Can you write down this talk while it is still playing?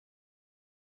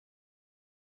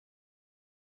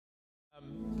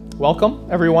Welcome,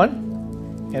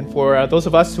 everyone. And for those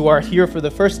of us who are here for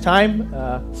the first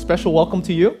time, special welcome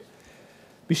to you.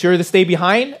 Be sure to stay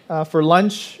behind for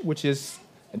lunch, which is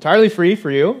entirely free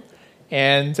for you,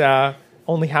 and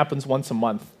only happens once a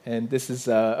month. And this is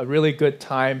a really good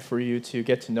time for you to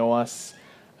get to know us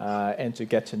and to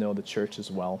get to know the church as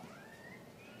well.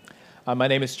 My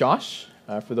name is Josh.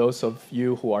 For those of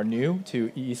you who are new to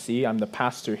EEC, I'm the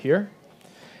pastor here.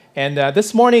 And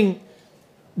this morning,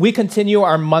 we continue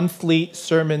our monthly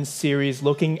sermon series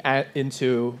looking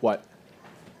into what?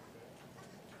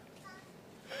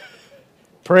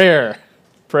 Prayer.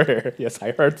 Prayer. Yes,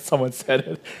 I heard someone said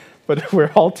it, but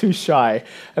we're all too shy.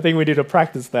 I think we need to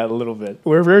practice that a little bit.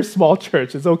 We're a very small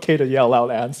church. It's okay to yell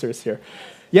out answers here.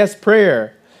 Yes,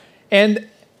 prayer. And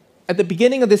at the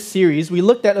beginning of this series, we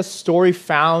looked at a story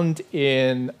found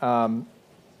in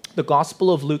the Gospel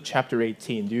of Luke chapter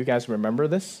 18. Do you guys remember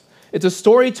this? It's a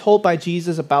story told by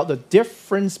Jesus about the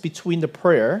difference between the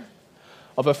prayer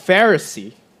of a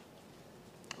Pharisee.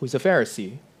 Who's a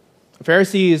Pharisee? A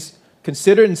Pharisee is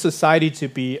considered in society to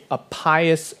be a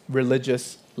pious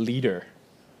religious leader.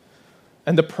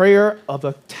 And the prayer of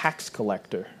a tax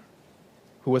collector,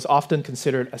 who was often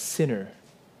considered a sinner.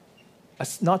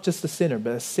 Not just a sinner,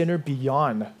 but a sinner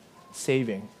beyond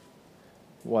saving,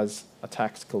 was a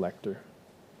tax collector.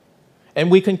 And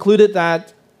we concluded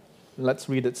that, let's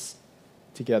read it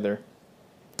together.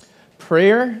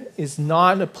 Prayer is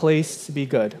not a place to be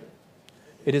good.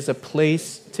 It is a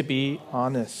place to be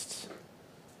honest.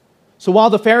 So while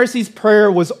the Pharisees'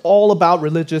 prayer was all about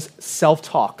religious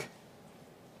self-talk,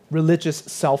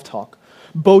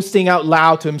 boasting out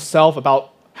loud to himself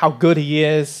about how good he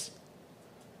is,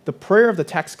 the prayer of the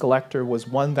tax collector was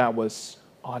one that was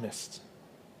honest.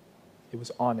 It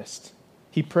was honest.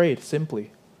 He prayed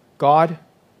simply, God,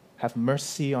 have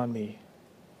mercy on me,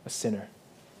 a sinner.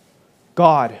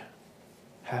 God,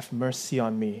 have mercy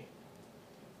on me,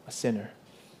 a sinner.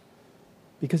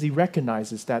 Because he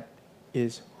recognizes that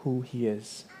is who he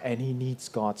is, and he needs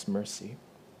God's mercy.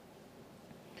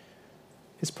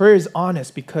 His prayer is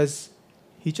honest because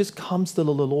he just comes to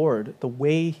the Lord the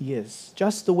way he is,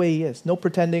 just the way he is. No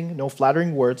pretending, no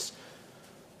flattering words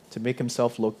to make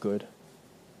himself look good.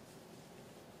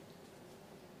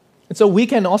 And so we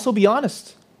can also be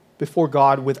honest before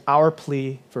God with our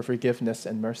plea for forgiveness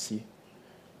and mercy.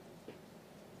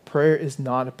 Prayer is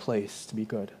not a place to be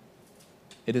good.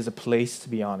 It is a place to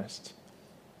be honest.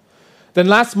 Then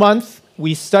last month,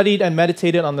 we studied and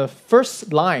meditated on the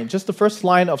first line, just the first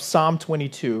line of Psalm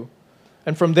 22.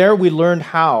 And from there, we learned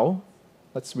how,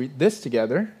 let's read this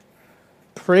together.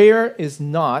 Prayer is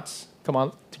not, come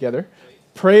on, together.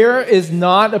 Prayer is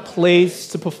not a place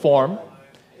to perform.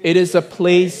 It is a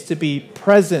place to be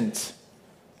present.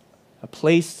 A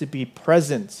place to be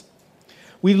present.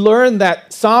 We learned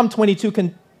that Psalm 22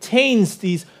 contains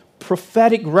these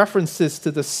prophetic references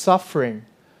to the suffering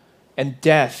and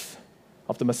death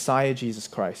of the Messiah, Jesus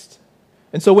Christ.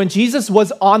 And so when Jesus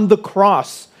was on the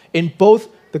cross, in both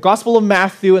the Gospel of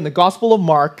Matthew and the Gospel of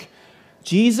Mark,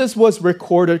 Jesus was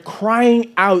recorded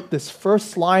crying out this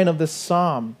first line of this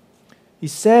psalm. He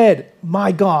said,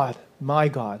 my God,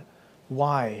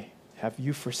 why have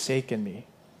you forsaken me?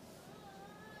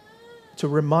 To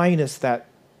remind us that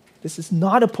this is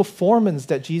not a performance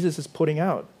that Jesus is putting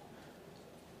out.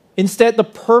 Instead, the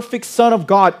perfect Son of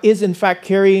God is in fact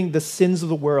carrying the sins of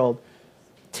the world,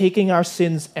 taking our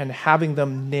sins and having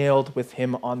them nailed with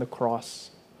him on the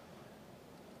cross.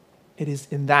 It is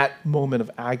in that moment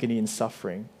of agony and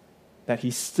suffering that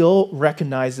he still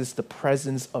recognizes the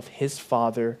presence of his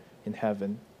Father in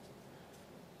heaven.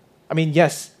 I mean,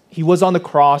 yes, he was on the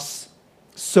cross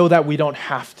so that we don't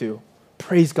have to.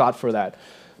 Praise God for that.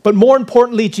 But more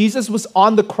importantly, Jesus was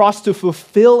on the cross to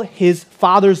fulfill his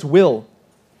Father's will.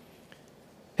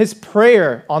 His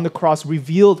prayer on the cross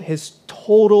revealed his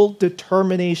total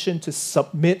determination to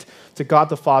submit to God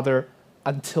the Father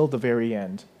until the very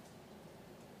end.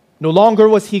 No longer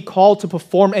was he called to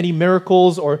perform any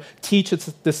miracles or teach his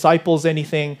disciples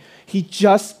anything. He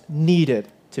just needed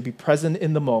to be present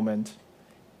in the moment,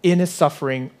 in his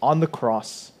suffering on the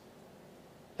cross,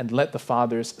 and let the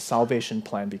Father's salvation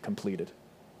plan be completed.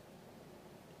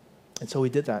 And so he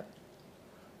did that.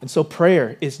 And so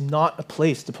prayer is not a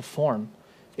place to perform.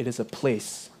 It is a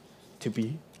place to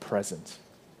be present.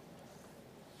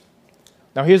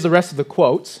 Now here's the rest of the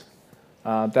quote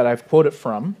that I've quoted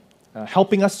from,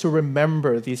 helping us to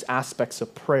remember these aspects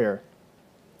of prayer.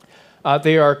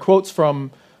 They are quotes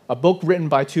from a book written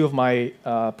by two of my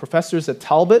professors at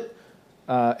Talbot,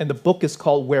 and the book is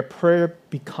called Where Prayer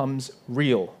Becomes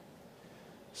Real.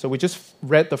 So we just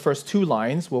read the first two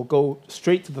lines. We'll go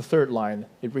straight to the third line.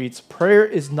 It reads, prayer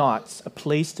is not a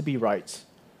place to be right.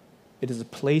 It is a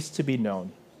place to be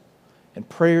known. And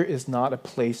prayer is not a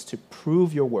place to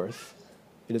prove your worth.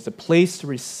 It is a place to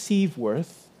receive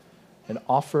worth and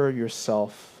offer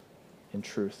yourself in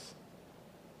truth.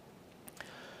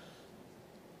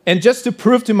 And just to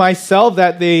prove to myself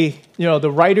that the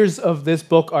writers of this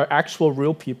book are actual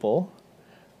real people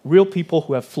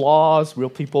who have flaws, real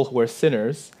people who are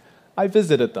sinners, I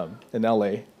visited them in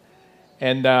LA.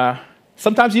 And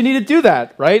sometimes you need to do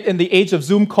that, right? In the age of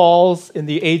Zoom calls, in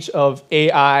the age of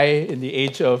AI, in the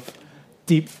age of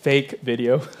deep fake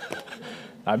video.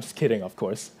 I'm just kidding, of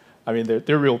course. I mean,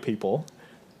 they're real people.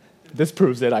 This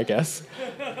proves it, I guess.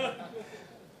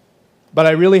 But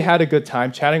I really had a good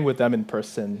time chatting with them in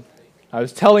person. I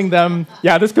was telling them,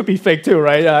 yeah, this could be fake too,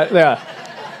 right? Yeah.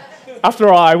 After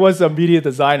all, I was a media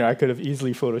designer. I could have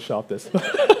easily photoshopped this.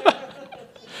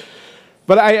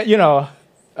 But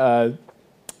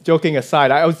joking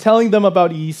aside, I was telling them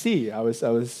about EEC. I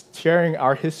was sharing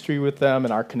our history with them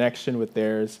and our connection with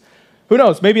theirs. Who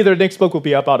knows? Maybe their next book will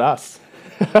be about us.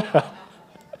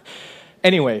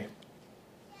 Anyway,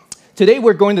 today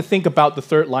we're going to think about the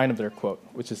third line of their quote,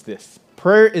 which is this.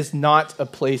 Prayer is not a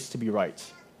place to be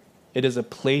right. It is a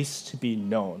place to be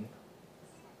known.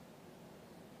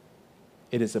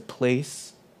 It is a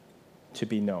place to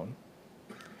be known.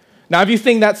 Now, if you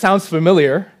think that sounds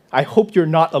familiar, I hope you're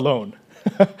not alone.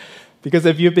 Because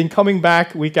if you've been coming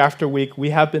back week after week,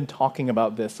 we have been talking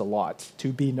about this a lot,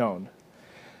 to be known.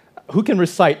 Who can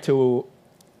recite to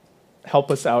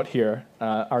help us out here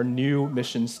our new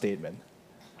mission statement?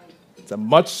 It's a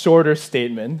much shorter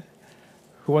statement.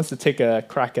 Who wants to take a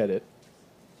crack at it?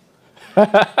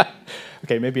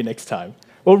 Okay, maybe next time.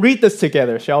 We'll read this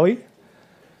together, shall we?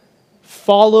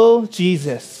 Follow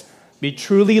Jesus. Be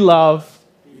truly loved.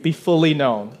 Be fully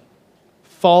known.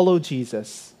 Follow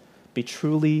Jesus. Be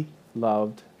truly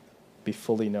loved. Be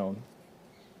fully known.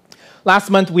 Last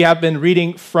month, we have been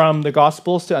reading from the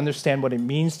Gospels to understand what it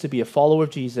means to be a follower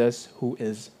of Jesus who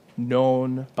is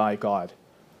known by God.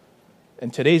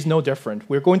 And today's no different.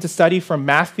 We're going to study from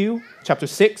Matthew chapter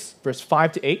 6, verse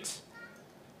 5 to 8.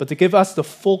 But to give us the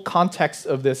full context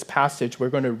of this passage, we're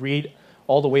going to read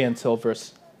all the way until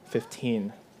verse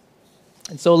 15.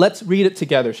 And so let's read it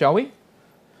together, shall we?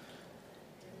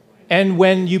 And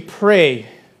when you pray,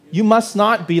 you must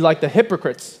not be like the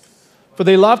hypocrites, for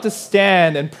they love to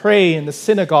stand and pray in the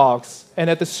synagogues and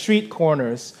at the street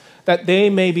corners, that they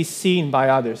may be seen by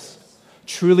others.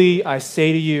 Truly, I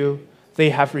say to you, they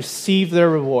have received their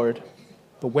reward.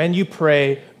 But when you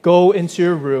pray, go into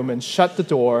your room and shut the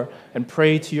door and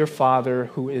pray to your Father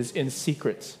who is in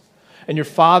secret. And your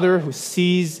Father who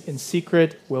sees in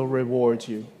secret will reward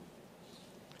you.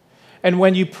 And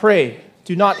when you pray,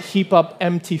 do not heap up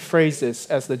empty phrases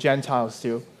as the Gentiles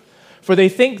do, for they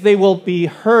think they will be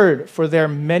heard for their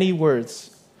many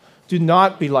words. Do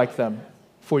not be like them,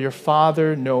 for your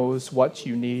Father knows what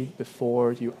you need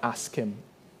before you ask Him.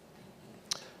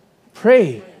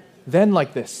 Pray then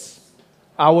like this.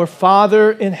 Our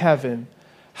Father in heaven,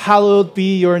 hallowed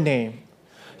be your name.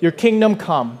 Your kingdom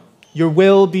come, your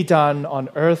will be done on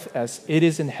earth as it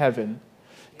is in heaven.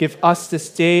 Give us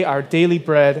this day our daily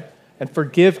bread, and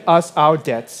forgive us our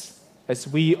debts, as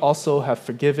we also have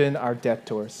forgiven our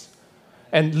debtors.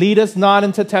 And lead us not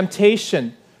into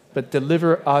temptation, but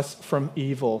deliver us from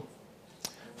evil.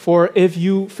 For if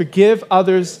you forgive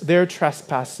others their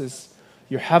trespasses,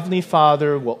 your heavenly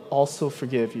Father will also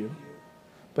forgive you.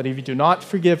 But if you do not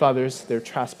forgive others their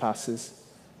trespasses,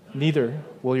 neither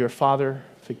will your Father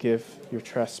forgive your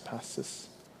trespasses.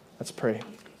 Let's pray.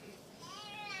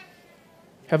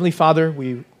 Heavenly Father,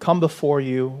 we come before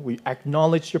you. We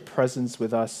acknowledge your presence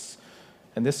with us.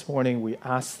 And this morning, we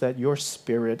ask that your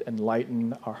Spirit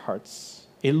enlighten our hearts,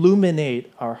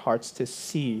 illuminate our hearts to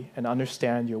see and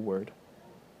understand your word.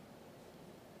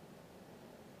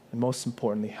 And most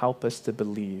importantly, help us to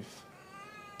believe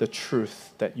the truth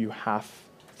that you have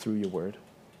through your word.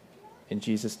 In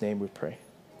Jesus' name we pray.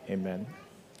 Amen.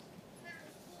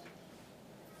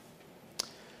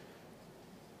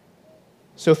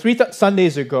 So 3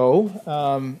 Sundays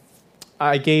ago,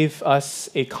 I gave us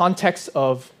a context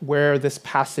of where this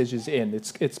passage is in.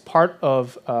 It's part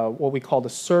of what we call the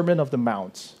Sermon of the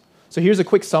Mount. So here's a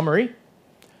quick summary.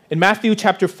 In Matthew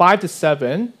chapter 5 to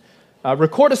 7,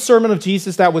 record a sermon of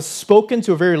Jesus that was spoken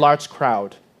to a very large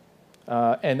crowd,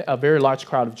 and a very large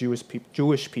crowd of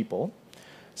Jewish people.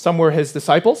 Some were his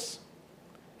disciples,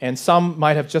 and some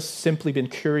might have just simply been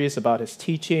curious about his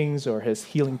teachings or his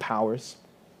healing powers.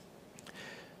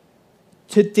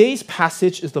 today's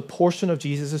passage is the portion of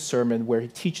Jesus' sermon where he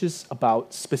teaches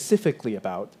specifically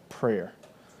about prayer.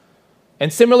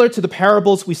 And similar to the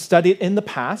parables we studied in the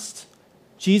past,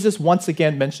 Jesus once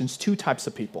again mentions two types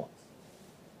of people.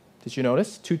 Did you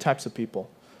notice? Two types of people.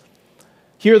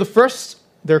 Here, the first,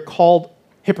 they're called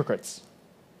hypocrites.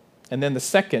 And then the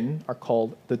second are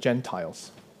called the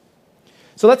Gentiles.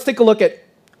 So let's take a look at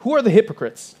who are the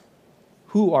hypocrites.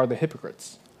 Who are the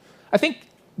hypocrites? I think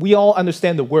we all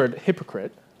understand the word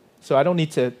hypocrite, so I don't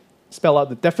need to spell out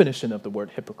the definition of the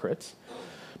word hypocrite.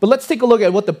 But let's take a look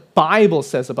at what the Bible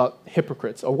says about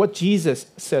hypocrites, or what Jesus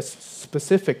says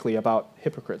specifically about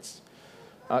hypocrites.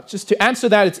 Just to answer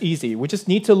that, it's easy. We just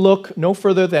need to look no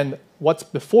further than what's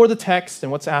before the text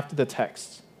and what's after the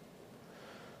text.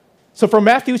 So from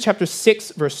Matthew chapter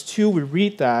 6, verse 2, we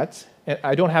read that, and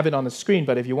I don't have it on the screen,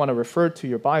 but if you want to refer to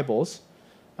your Bibles,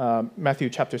 Matthew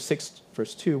chapter 6,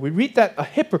 verse 2, we read that a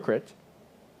hypocrite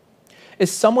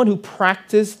is someone who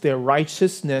practices their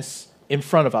righteousness in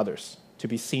front of others to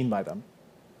be seen by them.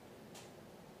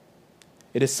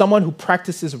 It is someone who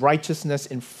practices righteousness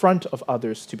in front of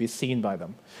others to be seen by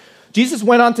them. Jesus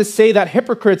went on to say that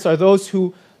hypocrites are those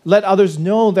who let others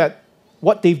know that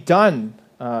what they've done,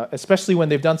 especially when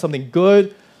they've done something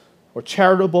good or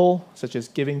charitable, such as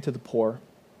giving to the poor.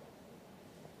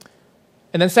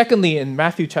 And then secondly, in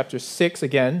Matthew chapter 6,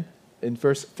 again, in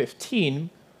verse 15,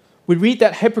 we read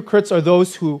that hypocrites are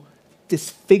those who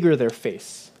disfigure their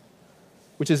face,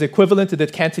 which is equivalent to the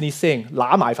Cantonese saying,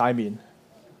 "La mai fai min,"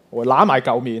 or "La mai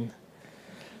gao min,"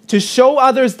 to show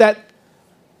others that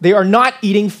they are not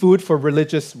eating food for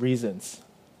religious reasons.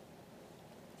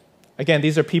 Again,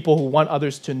 these are people who want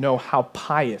others to know how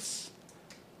pious,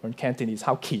 or in Cantonese,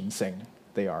 how kin sing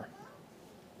they are.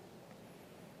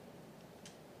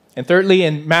 And thirdly,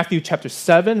 in Matthew chapter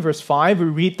 7, verse 5, we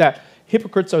read that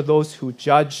hypocrites are those who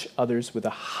judge others with a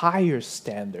higher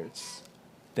standards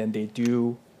than they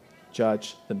do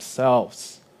judge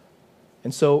themselves.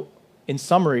 And so, in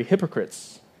summary,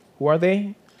 hypocrites, who are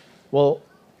they? Well,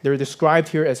 they're described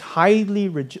here as highly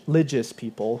religious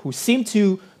people who seem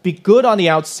to be good on the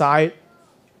outside,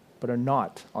 but are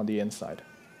not on the inside.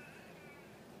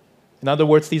 In other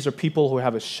words, these are people who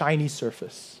have a shiny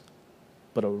surface,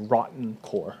 but a rotten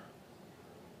core.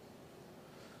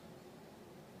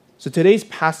 So today's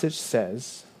passage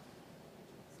says,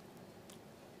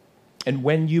 "And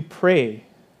when you pray,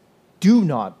 do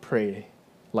not pray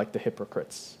like the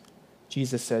hypocrites."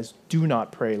 Jesus says, do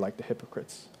not pray like the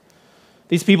hypocrites.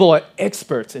 These people are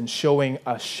experts in showing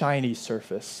a shiny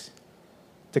surface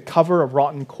to cover a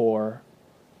rotten core,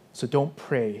 so don't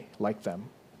pray like them.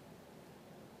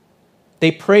 They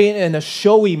pray in a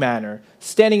showy manner,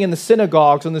 standing in the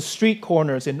synagogues, on the street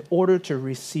corners, in order to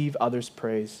receive others'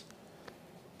 praise.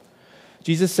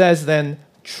 Jesus says then,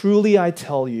 "Truly I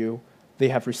tell you, they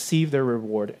have received their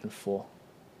reward in full."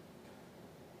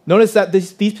 Notice that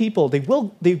these people, they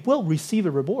will receive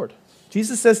a reward.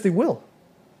 Jesus says they will.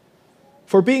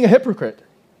 For being a hypocrite.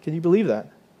 Can you believe that?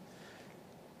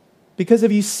 Because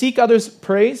if you seek others'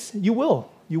 praise, you will.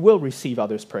 You will receive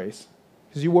others' praise.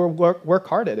 Because you will work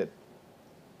hard at it.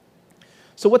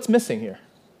 So what's missing here?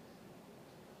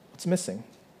 What's missing?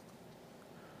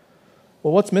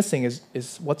 Well, what's missing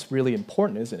is what's really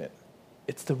important, isn't it?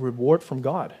 It's the reward from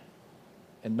God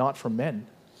and not from men.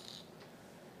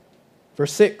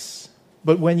 Verse 6,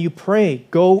 "But when you pray,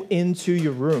 go into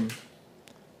your room,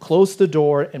 close the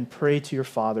door, and pray to your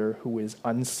Father who is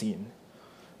unseen.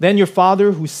 Then your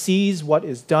Father who sees what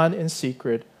is done in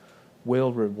secret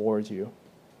will reward you."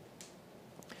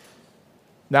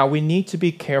 Now, we need to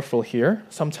be careful here.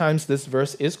 Sometimes this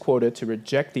verse is quoted to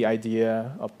reject the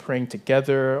idea of praying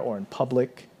together or in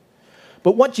public.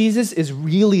 But what Jesus is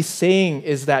really saying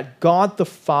is that God the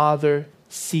Father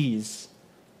sees.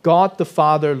 God the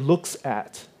Father looks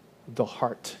at the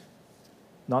heart,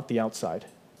 not the outside.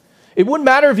 It wouldn't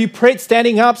matter if you prayed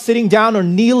standing up, sitting down, or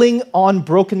kneeling on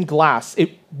broken glass.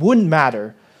 It wouldn't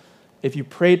matter if you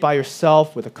prayed by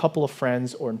yourself with a couple of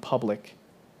friends or in public.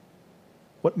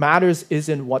 What matters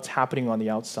isn't what's happening on the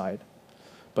outside,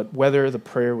 but whether the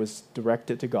prayer was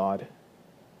directed to God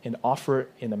and offered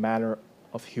in a manner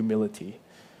of humility.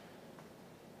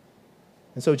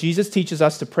 And so Jesus teaches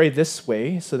us to pray this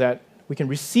way so that we can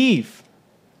receive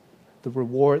the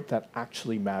reward that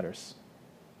actually matters.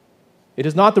 It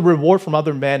is not the reward from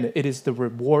other men, it is the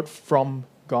reward from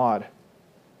God.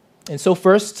 And so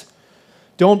first,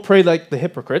 don't pray like the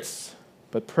hypocrites,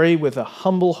 but pray with a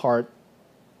humble heart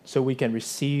so we can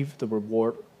receive the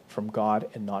reward from God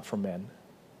and not from men.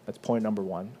 That's point number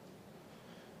one.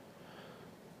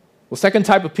 Well, second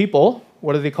type of people,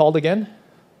 what are they called again?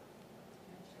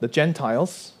 The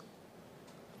Gentiles.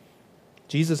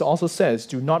 Jesus also says,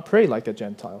 do not pray like the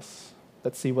Gentiles.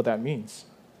 Let's see what that means.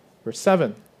 Verse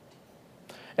 7.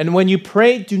 And when you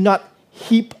pray, do not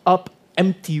heap up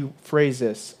empty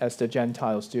phrases as the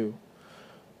Gentiles do,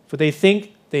 for they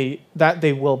think that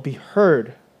they will be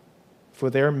heard for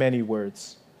their many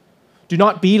words. Do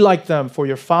not be like them, for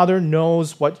your Father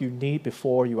knows what you need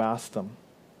before you ask them.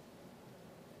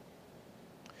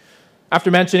 After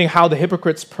mentioning how the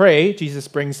hypocrites pray, Jesus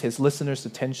brings his listeners'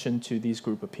 attention to these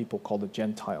group of people called the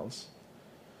Gentiles.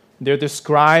 They're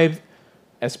described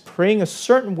as praying a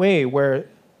certain way where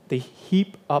they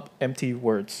heap up empty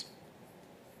words.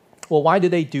 Well, why do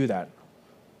they do that?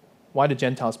 Why do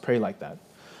Gentiles pray like that?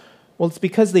 Well, it's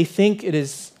because they think it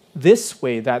is this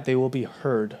way that they will be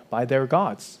heard by their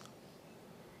gods.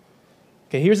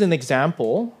 Okay, here's an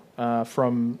example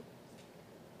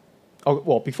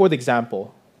before the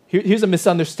example, here's a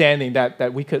misunderstanding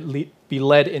that we could be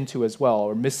led into as well,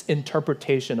 or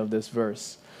misinterpretation of this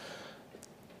verse.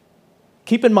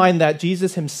 Keep in mind that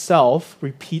Jesus himself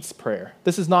repeats prayer.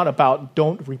 This is not about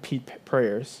don't repeat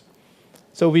prayers.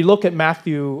 So if we look at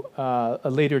Matthew, a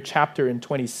later chapter in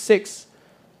 26,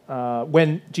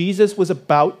 when Jesus was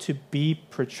about to be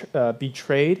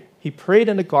betrayed, he prayed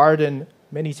in the garden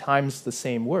many times the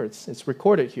same words. It's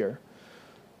recorded here.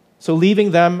 So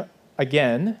leaving them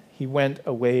again, he went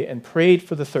away and prayed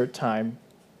for the third time,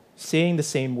 saying the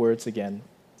same words again.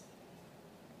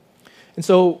 And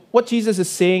so what Jesus is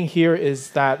saying here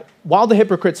is that while the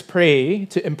hypocrites pray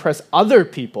to impress other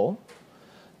people,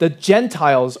 the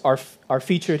Gentiles are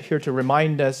featured here to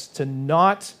remind us to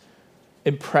not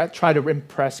try to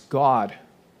impress God.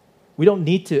 We don't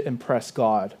need to impress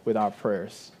God with our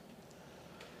prayers.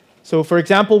 So, for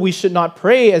example, we should not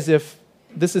pray as if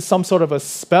this is some sort of a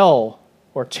spell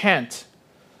or chant.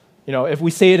 You know, if we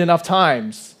say it enough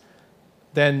times,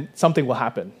 then something will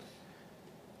happen.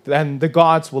 Then the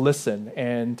gods will listen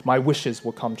and my wishes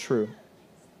will come true.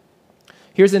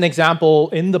 Here's an example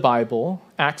in the Bible,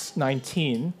 Acts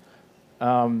 19.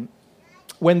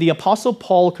 When the Apostle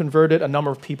Paul converted a number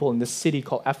of people in this city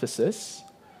called Ephesus,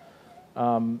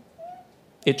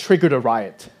 it triggered a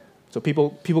riot. So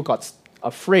people got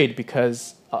afraid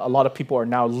because a lot of people are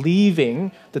now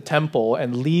leaving the temple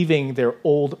and leaving their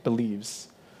old beliefs.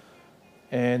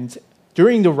 And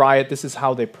during the riot, this is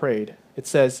how they prayed. It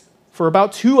says, for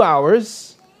about 2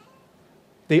 hours,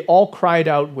 they all cried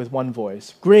out with one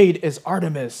voice, "Great is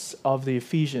Artemis of the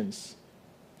Ephesians."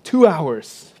 2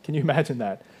 hours. Can you imagine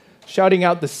that? Shouting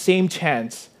out the same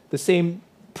chant, the same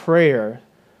prayer,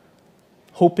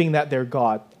 hoping that their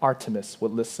god, Artemis,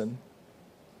 would listen.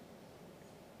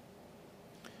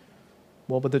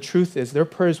 Well, but the truth is their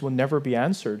prayers will never be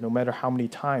answered, no matter how many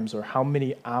times or how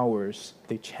many hours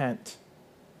they chant.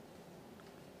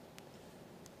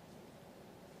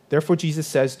 Therefore, Jesus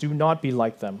says, do not be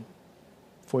like them,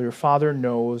 for your Father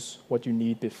knows what you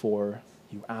need before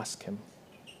you ask him.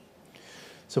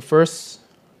 So first,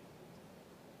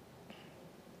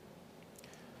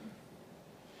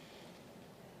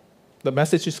 the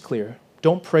message is clear.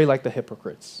 Don't pray like the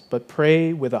hypocrites, but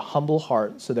pray with a humble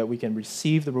heart so that we can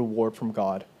receive the reward from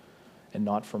God and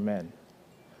not from men.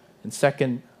 And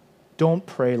second, don't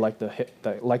pray like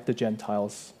the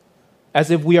Gentiles,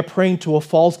 as if we are praying to a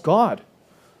false god,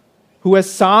 who, as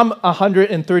Psalm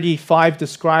 135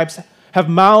 describes, have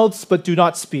mouths but do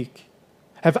not speak,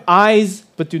 have eyes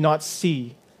but do not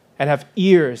see, and have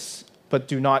ears but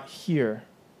do not hear.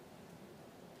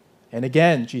 And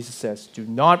again, Jesus says, do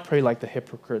not pray like the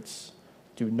hypocrites.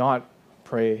 Do not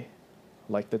pray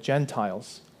like the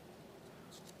Gentiles.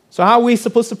 So how are we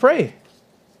supposed to pray?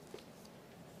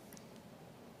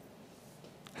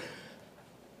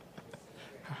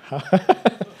 How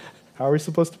are we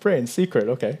supposed to pray? In secret,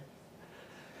 okay.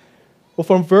 Well,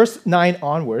 from verse 9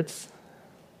 onwards,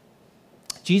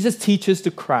 Jesus teaches the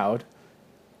crowd,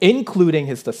 including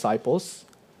his disciples,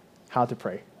 how to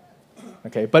pray.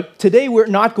 Okay, but today we're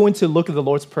not going to look at the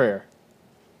Lord's Prayer.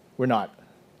 We're not.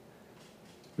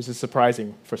 Which is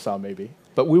surprising for some, maybe.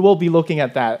 But we will be looking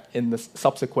at that in the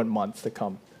subsequent months to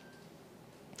come.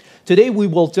 Today we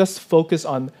will just focus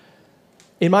on,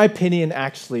 in my opinion,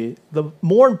 actually, the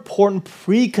more important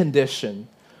precondition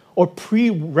or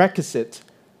prerequisite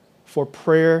for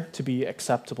prayer to be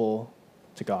acceptable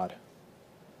to God.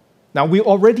 Now, we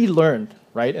already learned,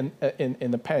 right,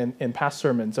 in past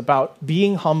sermons about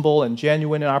being humble and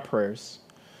genuine in our prayers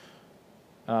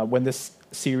when this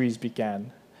series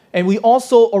began. And we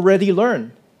also already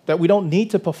learned that we don't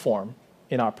need to perform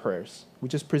in our prayers. We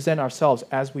just present ourselves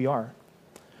as we are.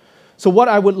 So what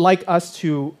I would like us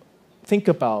to think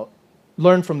about,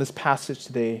 learn from this passage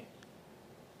today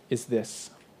is this.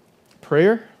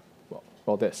 Prayer,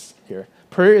 well, this here.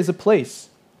 Prayer is a place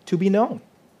to be known.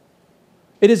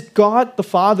 It is God the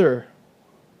Father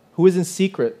who is in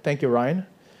secret, thank you, Ryan,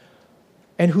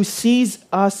 and who sees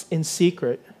us in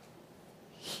secret.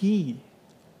 He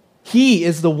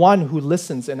is the one who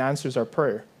listens and answers our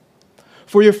prayer.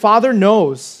 For your Father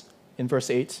knows, in verse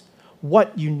 8,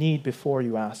 what you need before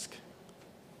you ask.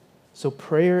 So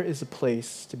prayer is a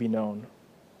place to be known.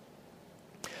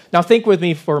 Now think with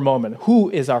me for a moment. Who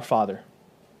is our Father?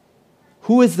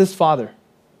 Who is this Father?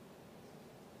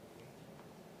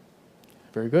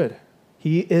 Very good.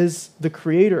 He is the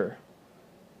Creator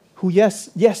who,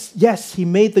 yes, He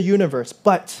made the universe,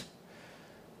 but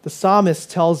the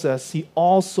psalmist tells us He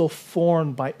also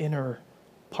formed my inner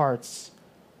parts,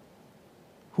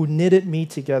 who knitted me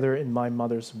together in my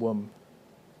mother's womb.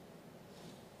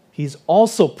 He's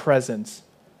also present,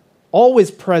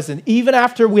 always present, even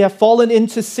after we have fallen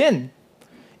into sin.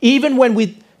 Even when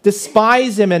we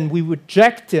despise Him and we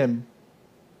reject Him,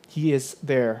 He is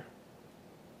there.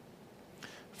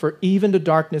 For even the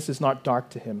darkness is not dark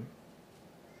to Him.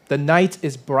 The night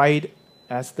is bright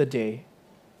as the day,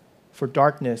 for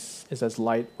darkness is as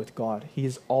light with God. He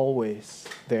is always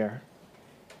there.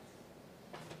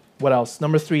 What else?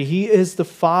 Number 3, He is the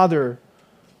Father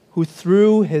who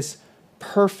through His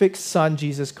perfect Son,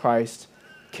 Jesus Christ,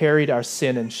 carried our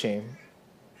sin and shame.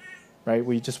 Right?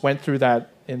 We just went through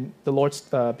that in the Lord's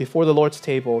before the Lord's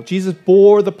table. Jesus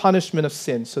bore the punishment of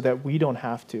sin so that we don't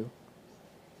have to.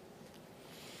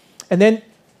 And then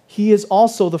He is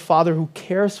also the Father who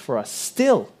cares for us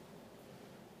still.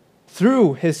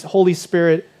 Through His Holy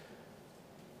Spirit,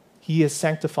 He is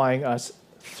sanctifying us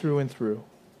through and through,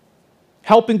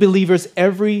 helping believers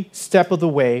every step of the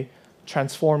way,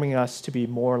 transforming us to be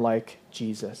more like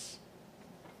Jesus.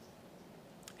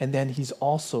 And then He's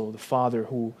also the Father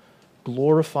who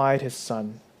glorified His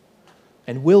Son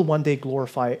and will one day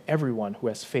glorify everyone who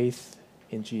has faith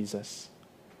in Jesus.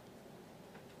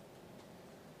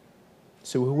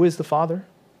 So who is the Father?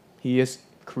 He has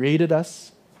created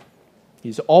us.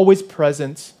 He's always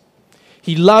present.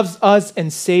 He loves us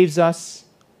and saves us.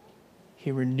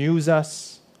 He renews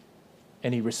us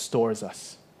and He restores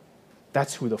us.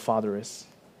 That's who the Father is.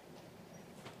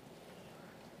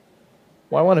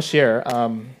 Well, I want to share,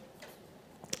 I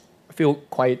feel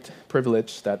quite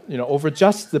privileged that, over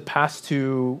just the past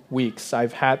 2 weeks,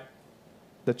 I've had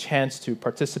the chance to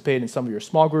participate in some of your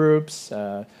small groups,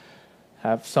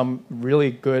 have some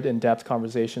really good in-depth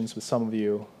conversations with some of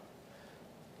you.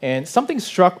 And something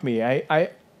struck me. I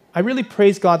really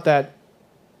praise God that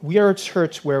we are a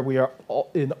church where we are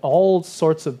in all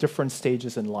sorts of different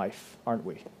stages in life, aren't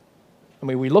we? I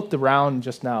mean, we looked around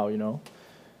just now,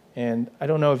 and I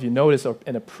don't know if you notice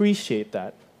and appreciate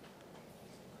that.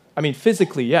 I mean,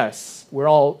 physically, yes, we're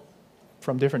all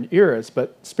from different eras,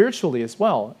 but spiritually as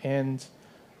well. And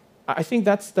I think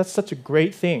that's such a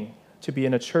great thing, to be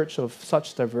in a church of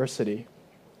such diversity.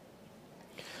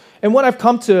 And what I've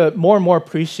come to more and more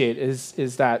appreciate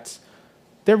is that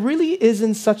there really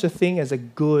isn't such a thing as a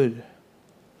good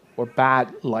or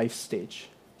bad life stage.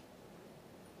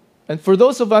 And for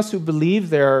those of us who believe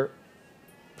there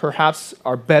perhaps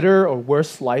are better or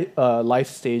worse life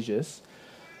stages,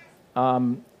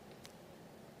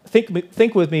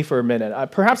 think with me for a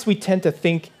minute. Perhaps we tend to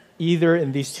think either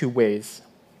in these two ways.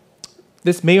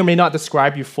 This may or may not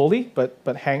describe you fully,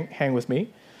 but hang with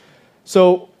me.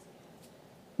 So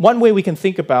one way we can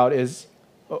think about is,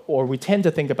 or we tend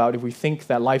to think about if we think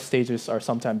that life stages are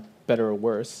sometimes better or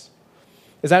worse,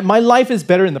 is that my life is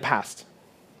better in the past.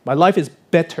 My life is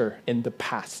better in the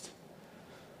past.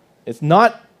 It's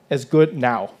not as good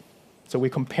now. So we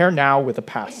compare now with the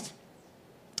past.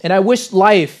 And I wish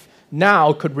life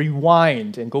now could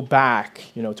rewind and go back,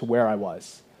 to where I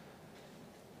was.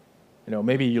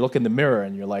 Maybe you look in the mirror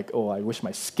and you're like, oh, I wish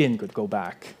my skin could go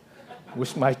back. I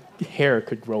wish my hair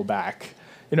could grow back.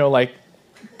 Like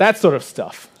that sort of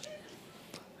stuff.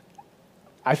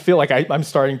 I feel like I'm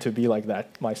starting to be like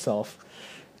that myself.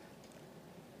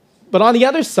 But on the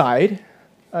other side,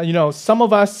 some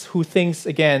of us who thinks,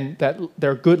 again, that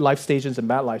there are good life stages and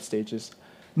bad life stages,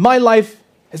 my life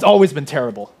has always been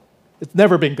terrible. It's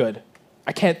never been good.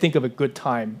 I can't think of a good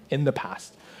time in the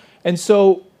past. And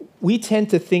so we tend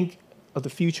to think of the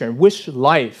future and wish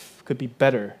life could be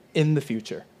better in the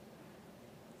future.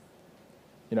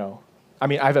 I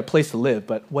have a place to live,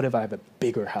 but what if I have a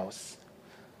bigger house?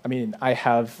 I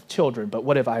have children, but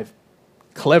what if I have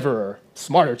cleverer,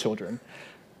 smarter children?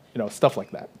 Stuff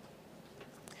like that.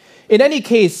 In any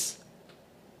case,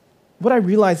 what I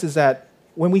realize is that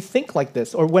when we think like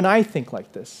this, or when I think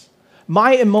like this,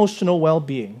 my emotional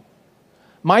well-being,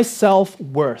 my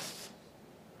self-worth,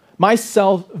 my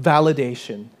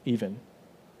self-validation even,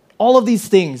 All of these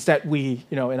things that we,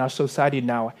 in our society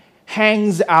now,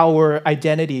 hangs our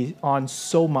identity on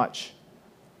so much.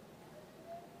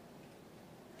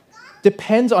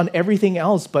 Depends on everything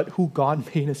else but who God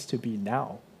made us to be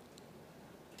now.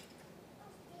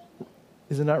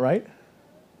 Isn't that right?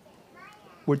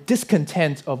 We're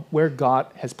discontent of where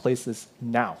God has placed us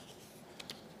now.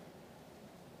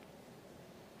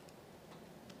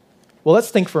 Well,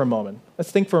 let's think for a moment. Let's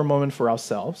think for a moment for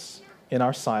ourselves in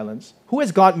our silence. Who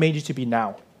has God made you to be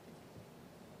now?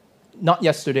 Not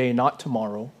yesterday, not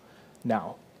tomorrow,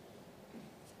 now.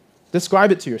 Describe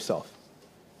it to yourself.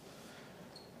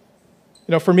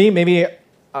 For me, maybe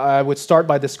I would start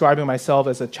by describing myself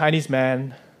as a Chinese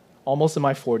man, almost in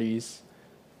my 40s,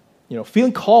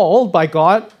 feeling called by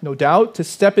God, no doubt, to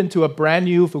step into a brand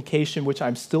new vocation, which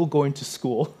I'm still going to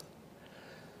school.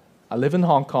 I live in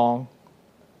Hong Kong,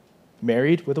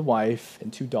 married with a wife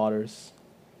and 2 daughters,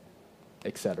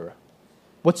 etc.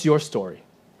 What's your story?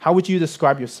 How would you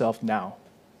describe yourself now?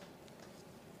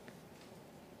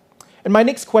 And my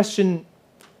next question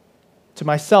to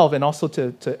myself and also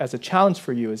to as a challenge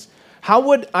for you is, how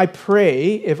would I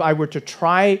pray if I were to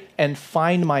try and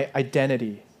find my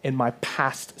identity in my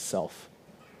past self?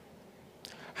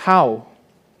 How?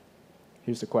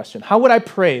 Here's the question. How would I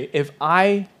pray if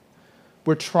I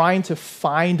were trying to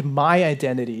find my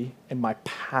identity in my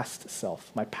past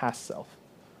self, my past self?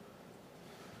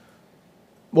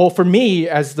 Well, for me,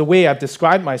 as the way I've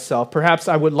described myself, perhaps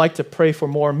I would like to pray for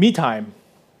more me time.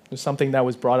 There's something that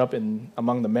was brought up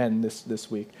among the men this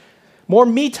week. More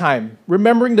me time,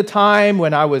 remembering the time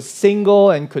when I was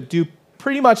single and could do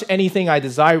pretty much anything I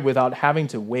desired without having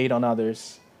to wait on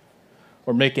others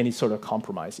or make any sort of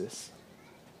compromises.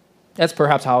 That's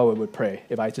perhaps how I would pray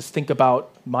if I just think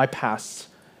about my past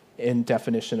in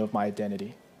definition of my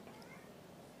identity.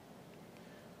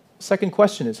 Second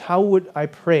question is, how would I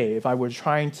pray if I were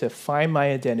trying to find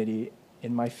my identity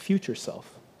in my future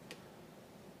self?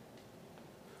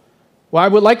 Well, I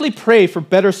would likely pray for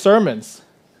better sermons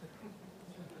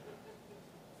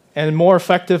and more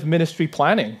effective ministry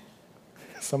planning,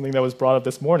 something that was brought up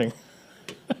this morning.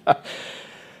 Well,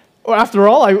 after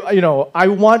all, I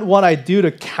want what I do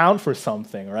to count for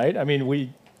something, right? I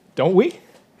mean, don't we?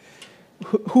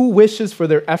 Who wishes for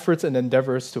their efforts and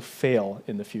endeavors to fail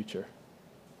in the future?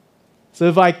 So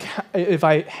if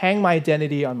I hang my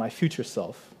identity on my future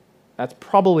self, that's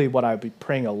probably what I'd be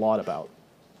praying a lot about.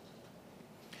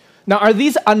 Now, are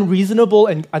these unreasonable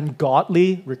and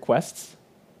ungodly requests?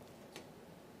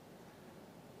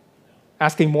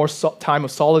 Asking more time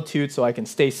of solitude so I can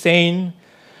stay sane,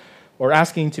 or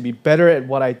asking to be better at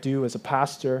what I do as a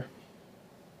pastor.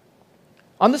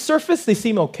 On the surface, they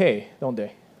seem okay, don't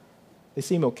they? They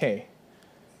seem okay.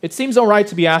 It seems all right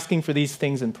to be asking for these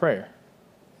things in prayer.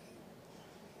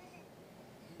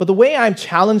 But the way I'm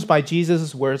challenged by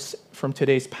Jesus' words from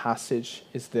today's passage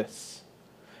is this.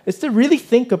 It's to really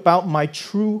think about my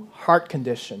true heart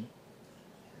condition.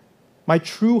 My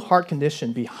true heart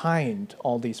condition behind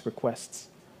all these requests.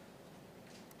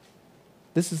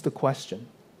 This is the question.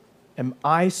 Am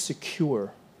I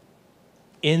secure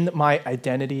in my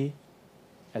identity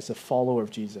as a follower of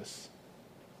Jesus?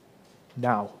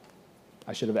 Now.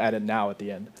 I should have added now at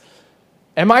the end.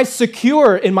 Am I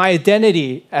secure in my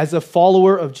identity as a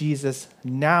follower of Jesus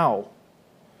now?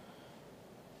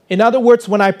 In other words,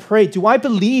 when I pray, do I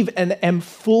believe and am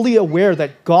fully aware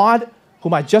that God,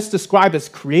 whom I just described as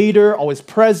creator, always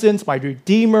present, my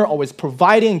redeemer, always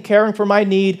providing and caring for my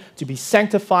need, to be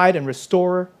sanctified and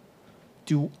restorer?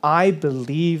 Do I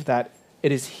believe that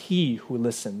it is He who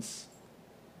listens?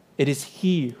 It is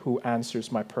He who answers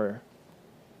my prayer?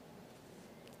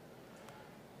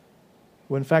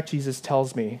 Well, in fact, Jesus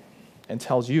tells me and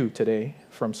tells you today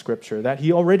from Scripture that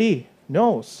He already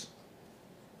knows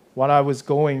what I was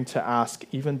going to ask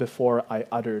even before I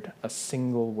uttered a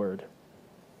single word.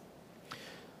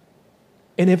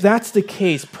 And if that's the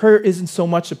case, prayer isn't so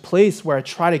much a place where I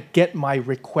try to get my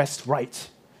request right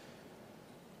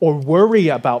or worry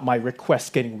about my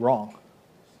request getting wrong.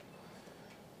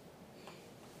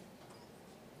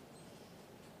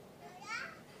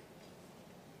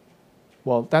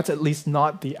 Well, that's at least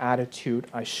not the attitude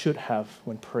I should have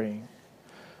when praying.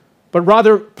 But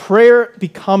rather, prayer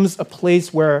becomes a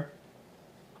place where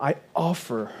I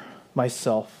offer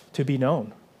myself to be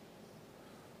known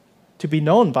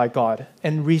by God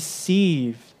and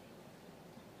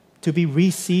to be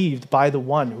received by the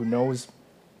one who knows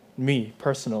me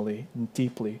personally and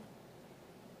deeply.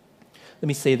 Let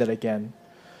me say that again.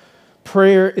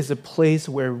 Prayer is a place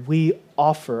where we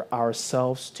offer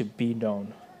ourselves to be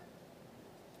known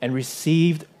and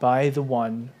received by the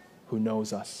one who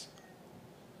knows us.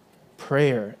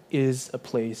 prayer is a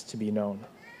place to be known.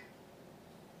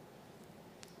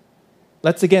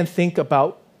 Let's again think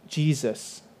about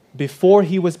Jesus. Before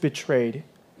he was betrayed,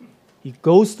 he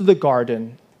goes to the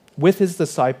garden with his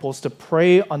disciples to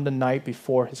pray on the night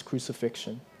before his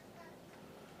crucifixion.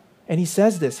 And he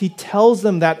says this, he tells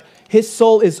them that his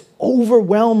soul is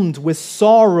overwhelmed with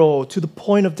sorrow to the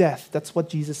point of death. That's what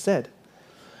Jesus said.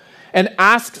 And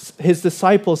asks his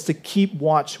disciples to keep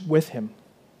watch with him.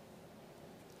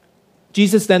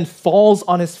 Jesus then falls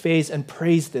on his face and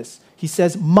prays this. He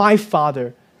says, "My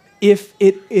Father, if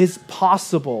it is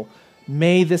possible,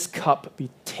 may this cup be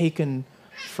taken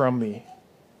from me.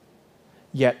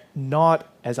 Yet not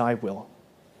as I will,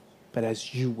 but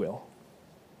as you will."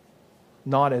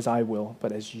 Not as I will,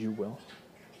 but as you will.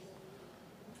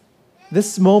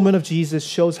 This moment of Jesus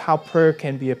shows how prayer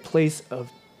can be a place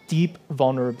of deep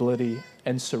vulnerability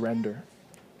and surrender.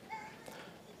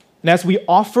 And as we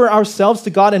offer ourselves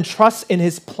to God and trust in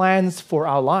his plans for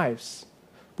our lives,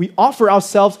 we offer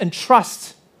ourselves and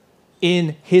trust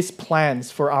in his plans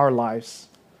for our lives.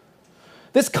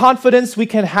 This confidence we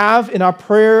can have in our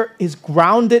prayer is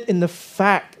grounded in the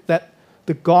fact that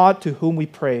the God to whom we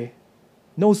pray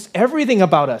knows everything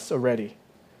about us already.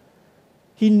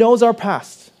 He knows our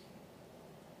past.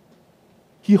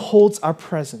 He holds our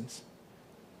present.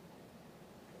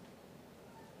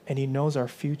 And he knows our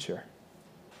future.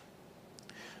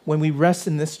 When we rest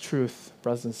in this truth,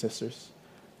 brothers and sisters,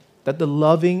 that the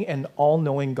loving and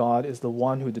all-knowing God is the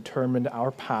one who determined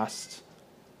our past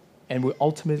and will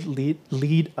ultimately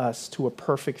lead us to a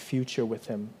perfect future with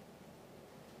him.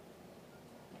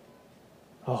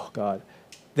 Oh God,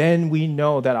 then we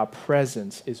know that our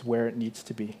presence is where it needs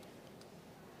to be.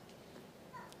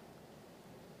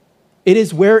 It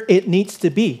is where it needs to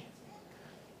be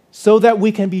so that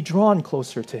we can be drawn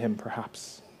closer to him,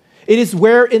 perhaps. It is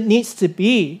where it needs to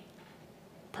be,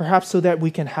 perhaps so that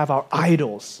we can have our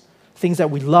idols, things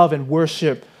that we love and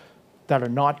worship that are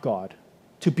not God,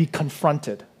 to be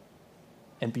confronted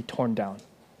and be torn down.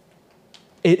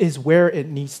 It is where it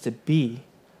needs to be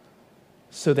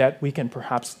so that we can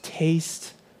perhaps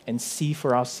taste and see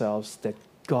for ourselves that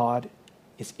God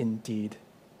is indeed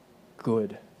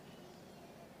good.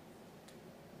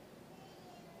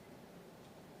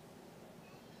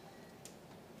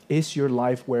 Is your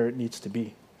life where it needs to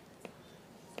be?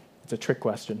 It's a trick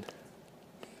question.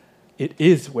 It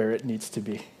is where it needs to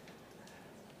be.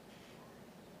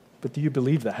 But do you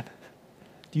believe that?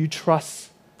 Do you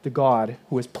trust the God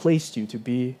who has placed you to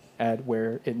be at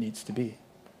where it needs to be?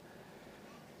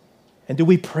 And do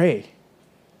we pray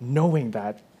knowing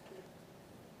that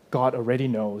God already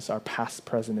knows our past,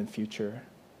 present, and future,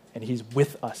 and he's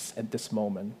with us at this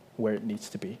moment where it needs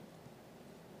to be?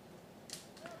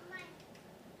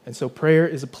 And so prayer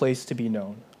is a place to be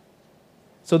known.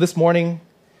 So this morning,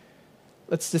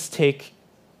 let's just take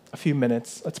a few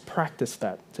minutes. Let's practice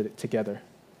that together.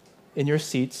 In your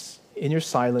seats, in your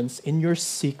silence, in your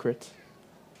secret.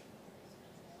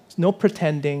 There's no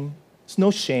pretending. There's no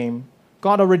shame.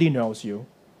 God already knows you.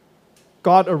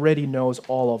 God already knows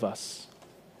all of us.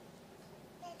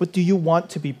 But do you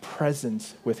want to be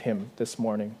present with him this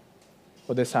morning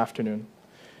or this afternoon?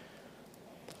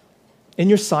 In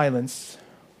your silence,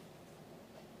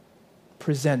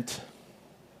 present.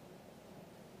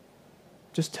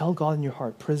 Just tell God in your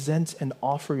heart, present and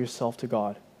offer yourself to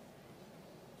God.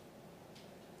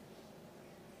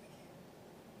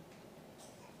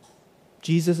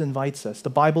 Jesus invites us,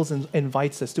 the Bible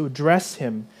invites us to address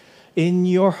him in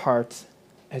your heart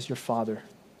as your Father.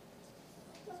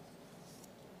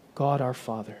 God our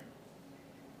Father,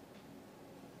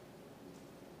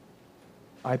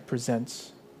 I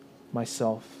present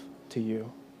myself to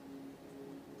you.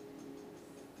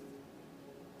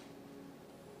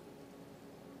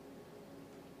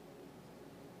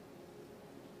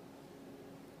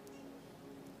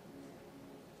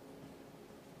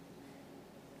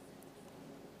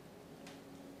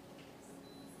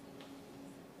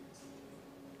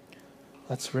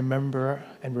 Let's remember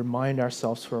and remind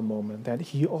ourselves for a moment that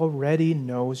he already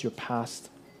knows your past,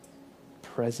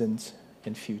 present,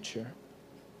 and future.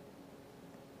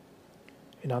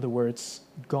 In other words,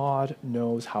 God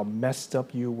knows how messed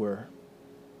up you were.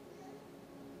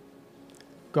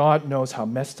 God knows how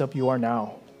messed up you are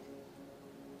now.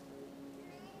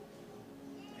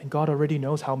 And God already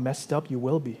knows how messed up you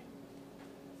will be.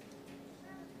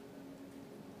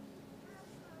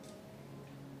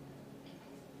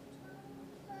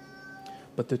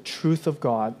 But the truth of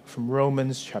God from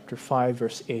Romans chapter 5,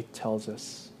 verse 8 tells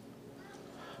us,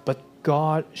 but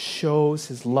God shows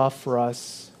his love for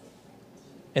us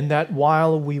in that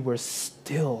while we were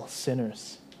still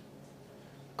sinners,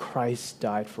 Christ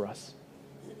died for us.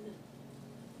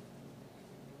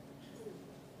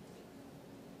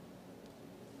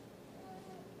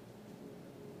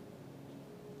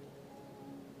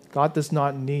 God does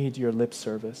not need your lip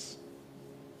service.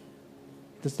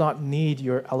 Does not need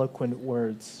your eloquent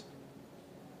words.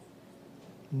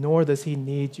 Nor does he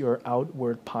need your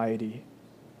outward piety.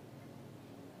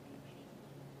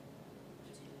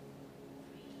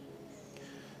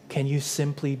 Can you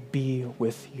simply be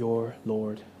with your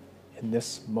Lord in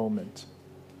this moment?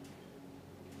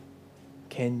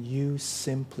 Can you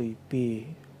simply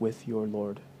be with your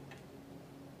Lord?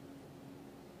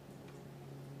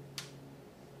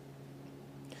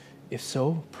 If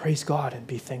so, praise God and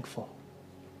be thankful.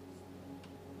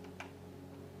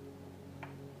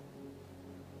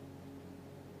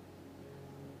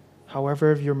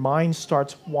 However, if your mind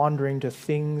starts wandering to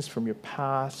things from your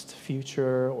past,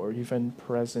 future, or even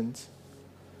present,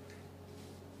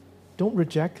 don't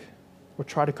reject or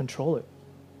try to control it.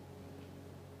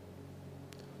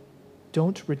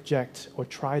 Don't reject or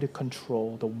try to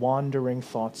control the wandering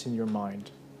thoughts in your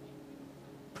mind.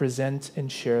 Present and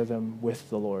share them with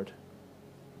the Lord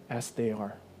as they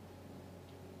are.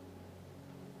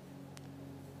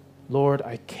 Lord,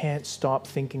 I can't stop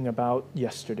thinking about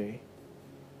yesterday.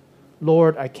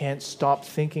 Lord, I can't stop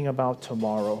thinking about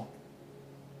tomorrow.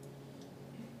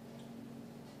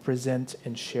 Present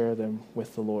and share them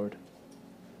with the Lord.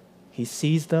 He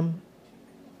sees them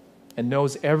and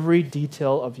knows every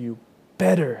detail of you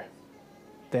better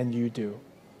than you do.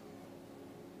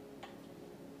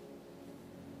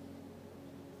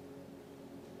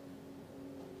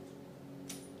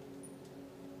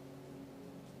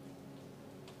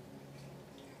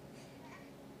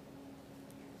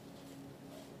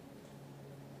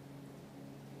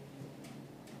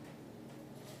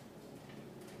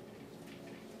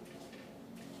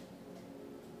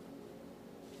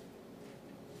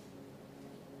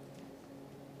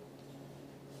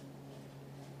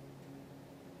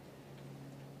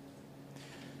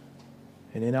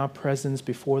 And in our presence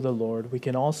before the Lord, we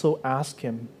can also ask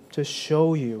Him to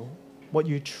show you what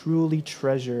you truly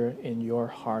treasure in your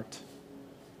heart.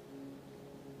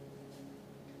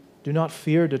 Do not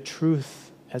fear the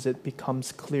truth as it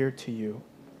becomes clear to you.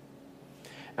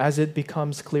 As it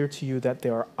becomes clear to you that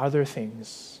there are other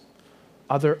things,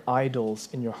 other idols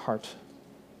in your heart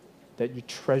that you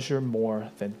treasure more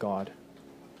than God.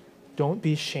 Don't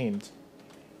be ashamed.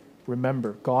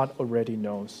 Remember, God already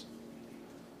knows.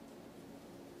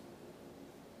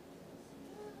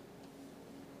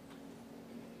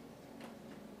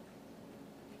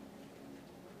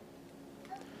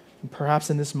 And perhaps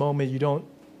in this moment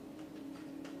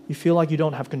you feel like you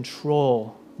don't have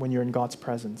control when you're in God's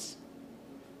presence.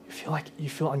 You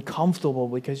feel uncomfortable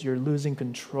because you're losing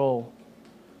control.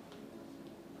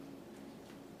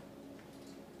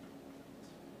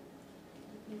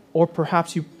 Or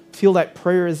perhaps you feel that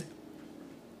prayer is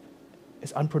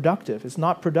unproductive, it's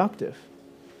not productive.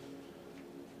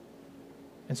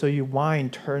 And so your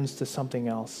mind turns to something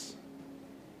else.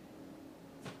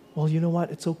 Well, you know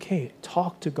what? It's okay.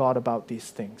 Talk to God about these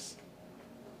things.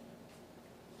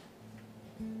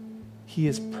 He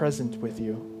is present with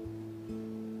you,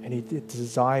 and He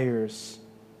desires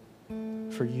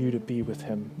for you to be with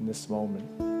Him in this moment.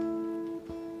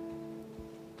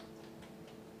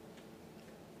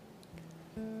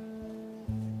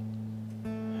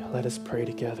 Let us pray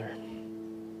together.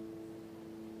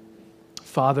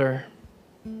 Father,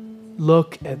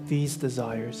 look at these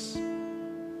desires.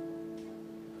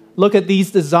 Look at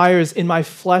these desires in my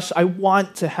flesh. I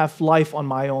want to have life on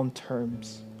my own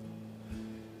terms,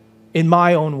 in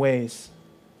my own ways,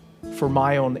 for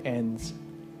my own ends.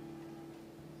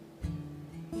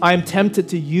 I am tempted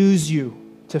to use you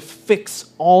to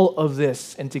fix all of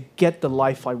this and to get the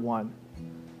life I want.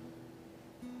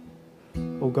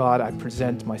 Oh God, I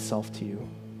present myself to you.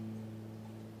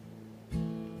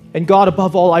 And God,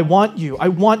 above all, I want you. I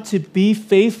want to be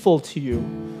faithful to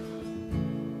you.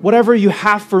 Whatever you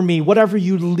have for me, whatever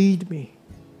you lead me.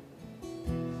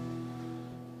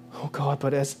 Oh God,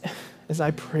 but as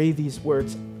I pray these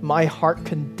words, my heart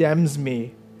condemns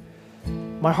me.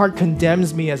 My heart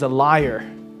condemns me as a liar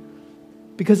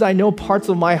because I know parts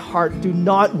of my heart do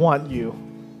not want you.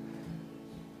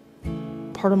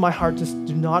 Part of my heart just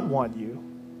do not want you.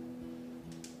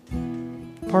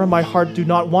 Part of my heart do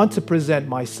not want to present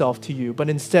myself to you, but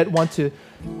instead want to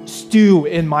stew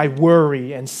in my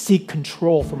worry and seek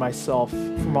control for myself, for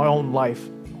my own life,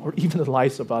 or even the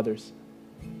lives of others.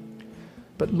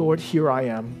 But Lord, here I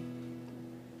am,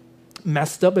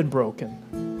 messed up and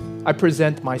broken. I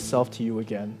present myself to you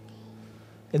again,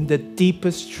 in the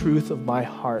deepest truth of my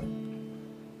heart,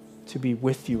 to be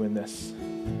with you in this.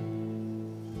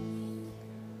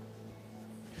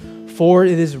 For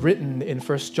it is written in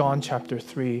 1 John chapter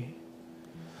 3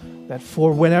 that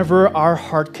for whenever our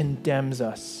heart condemns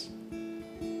us,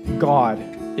 God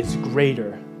is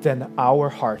greater than our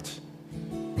heart,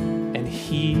 and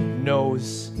He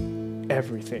knows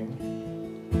everything.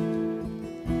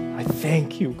 I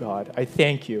thank you, God. I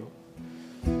thank you.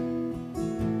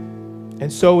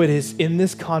 And so it is in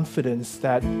this confidence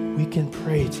that we can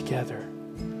pray together.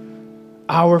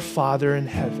 Our Father in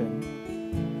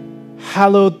heaven,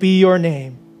 hallowed be your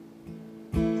name.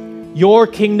 Your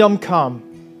kingdom come.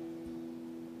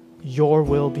 Your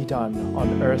will be done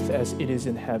on earth as it is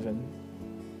in heaven.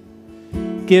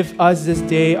 Give us this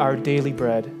day our daily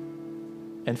bread,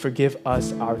 and forgive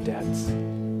us our debts,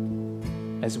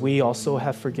 as we also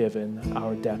have forgiven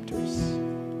our debtors.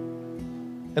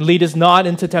 And lead us not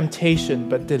into temptation,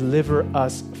 but deliver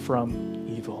us from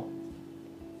evil.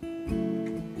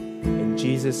 In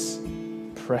Jesus'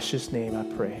 precious name I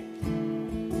pray.